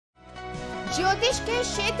ज्योतिष के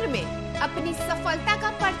क्षेत्र में अपनी सफलता का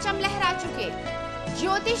परचम लहरा चुके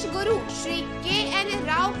ज्योतिष गुरु श्री के.एन.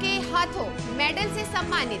 राव के हाथों मेडल से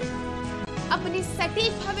सम्मानित, अपनी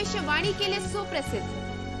सटीक भविष्यवाणी के लिए सुप्रसिद्ध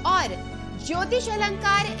और ज्योतिष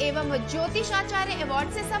अलंकार एवं ज्योतिष आचार्य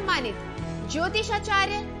अवार्ड से सम्मानित ज्योतिष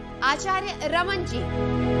आचार्य Raman ji.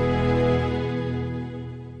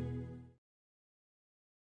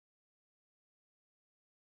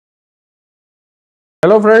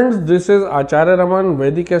 Hello friends, this is Acharya Raman,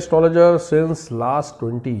 Vedic astrologer since last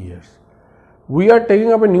 20 years. We are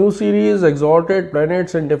taking up a new series, Exalted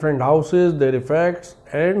Planets in Different Houses, Their Effects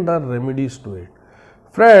and the Remedies to it.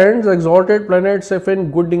 Friends, exalted planets, if in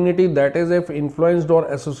good dignity, that is if influenced or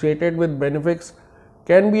associated with benefics,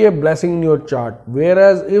 can be a blessing in your chart.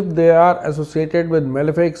 Whereas if they are associated with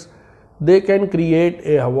malefics, they can create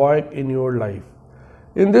a havoc in your life.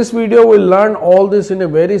 In this video, we'll learn all this in a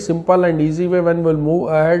very simple and easy way when we'll move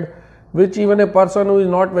ahead, which even a person who is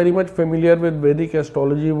not very much familiar with Vedic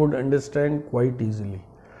astrology would understand quite easily.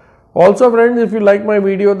 Also friends, if you like my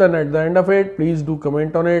video, then at the end of it, please do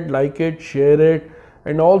comment on it, like it, share it,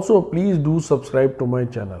 and also please do subscribe to my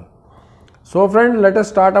channel. So friends, let us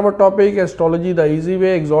start our topic, astrology the easy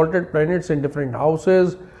way, exalted planets in different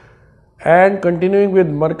houses. And continuing with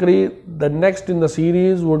Mercury, the next in the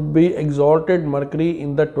series would be Exalted Mercury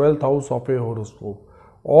in the 12th house of a horoscope,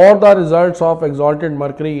 or the results of Exalted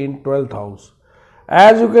Mercury in 12th house.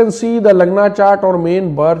 As you can see, the Lagna chart or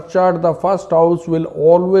main birth chart, the first house will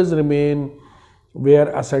always remain where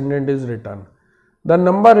ascendant is written. The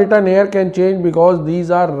number written here can change because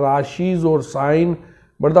these are Rashis or sign,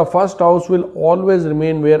 but the first house will always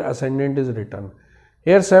remain where ascendant is written.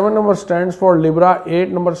 Here 7 number stands for Libra, 8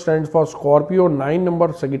 number stands for Scorpio, 9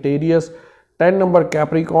 number Sagittarius, 10 number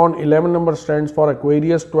Capricorn, 11 number stands for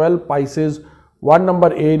Aquarius, 12 Pisces, 1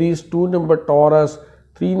 number Aries, 2 number Taurus,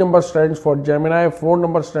 3 number stands for Gemini, 4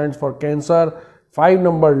 number stands for Cancer, 5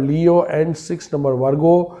 number Leo and 6 number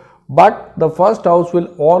Virgo. But the first house will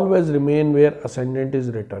always remain where ascendant is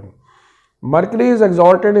written. Mercury is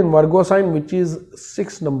exalted in Virgo sign, which is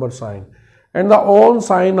 6 number sign, and the own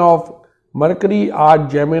sign of Mercury are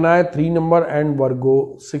Gemini 3 number and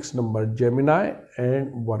Virgo 6 number, Gemini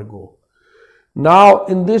and Virgo. Now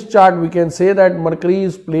in this chart we can say that Mercury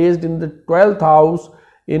is placed in the 12th house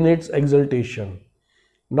in its exaltation.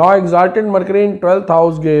 Now exalted Mercury in 12th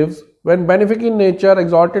house gives, when benefic in nature,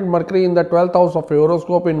 exalted Mercury in the 12th house of a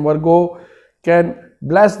horoscope in Virgo can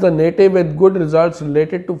bless the native with good results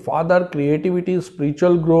related to father, creativity,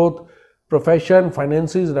 spiritual growth, profession,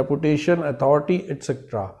 finances, reputation, authority,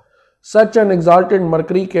 etc. Such an exalted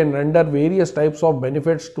Mercury can render various types of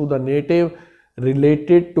benefits to the native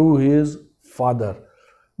related to his father.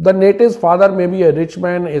 The native's father may be a rich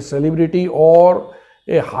man, a celebrity, or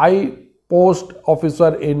a high post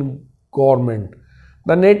officer in government.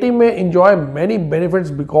 The native may enjoy many benefits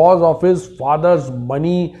because of his father's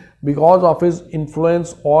money, because of his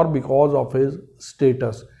influence, or because of his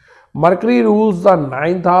status. Mercury rules the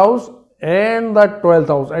 9th house and the 12th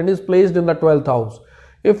house and is placed in the 12th house.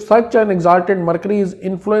 If such an exalted Mercury is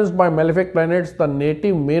influenced by malefic planets, the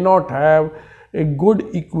native may not have a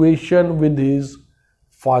good equation with his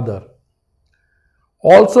father.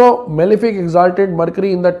 Also, malefic exalted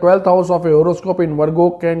Mercury in the 12th house of a horoscope in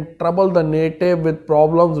Virgo can trouble the native with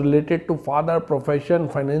problems related to father, profession,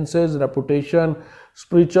 finances, reputation,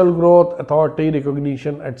 spiritual growth, authority,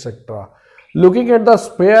 recognition, etc. Looking at the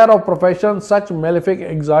sphere of profession, such malefic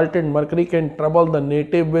exalted Mercury can trouble the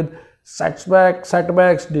native with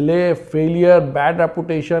setbacks, delay, failure, bad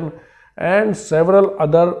reputation, and several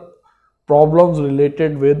other problems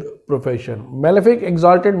related with profession. Malefic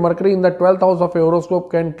exalted Mercury in the 12th house of a horoscope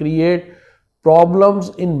can create problems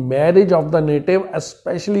in marriage of the native,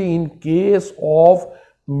 especially in case of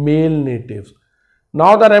male natives.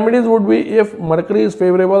 Now the remedies would be, if Mercury is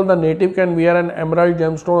favorable, the native can wear an emerald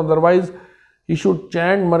gemstone, otherwise he should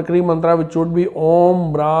chant Mercury mantra, which would be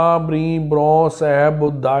Om Bra Bri Bro Sah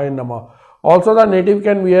Buddhaya Nama. Also the native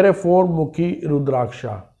can wear a 4-mukhi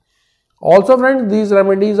Rudraksha. Also friends, these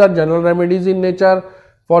remedies are general remedies in nature.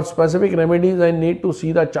 For specific remedies, I need to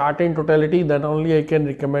see the chart in totality, then only I can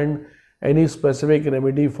recommend any specific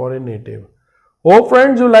remedy for a native. Hope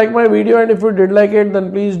friends you like my video, and if you did like it,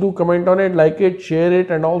 then please do comment on it, like it, share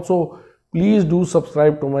it, and also please do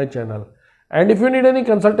subscribe to my channel. And if you need any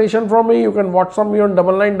consultation from me, you can WhatsApp me on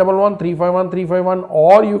 9911 351 351,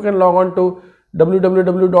 or you can log on to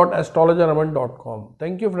www.astrologerraman.com.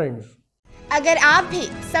 Thank you friends. अगर आप भी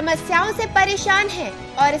समस्याओं से परेशान हैं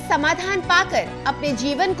और समाधान पाकर अपने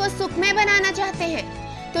जीवन को सुखमय बनाना चाहते हैं,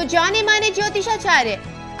 तो जाने माने ज्योतिषाचार्य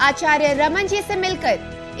आचार्य रमन जी से मिलकर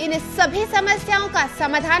इन सभी समस्याओं का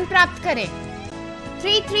समाधान प्राप्त करें।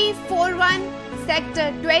 3341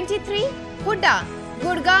 सेक्टर 23 हुड्डा,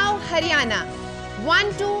 गुड़गांव, हरियाणा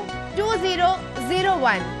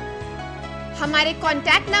 122001। हमारे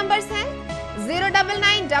कॉन्टैक्ट नंबर्स हैं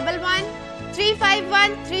 09911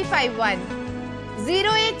 351 351,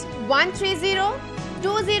 08130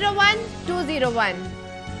 201 201।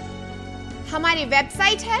 हमारी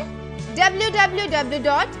वेबसाइट है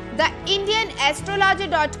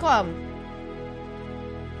www.theindianastrologer.com।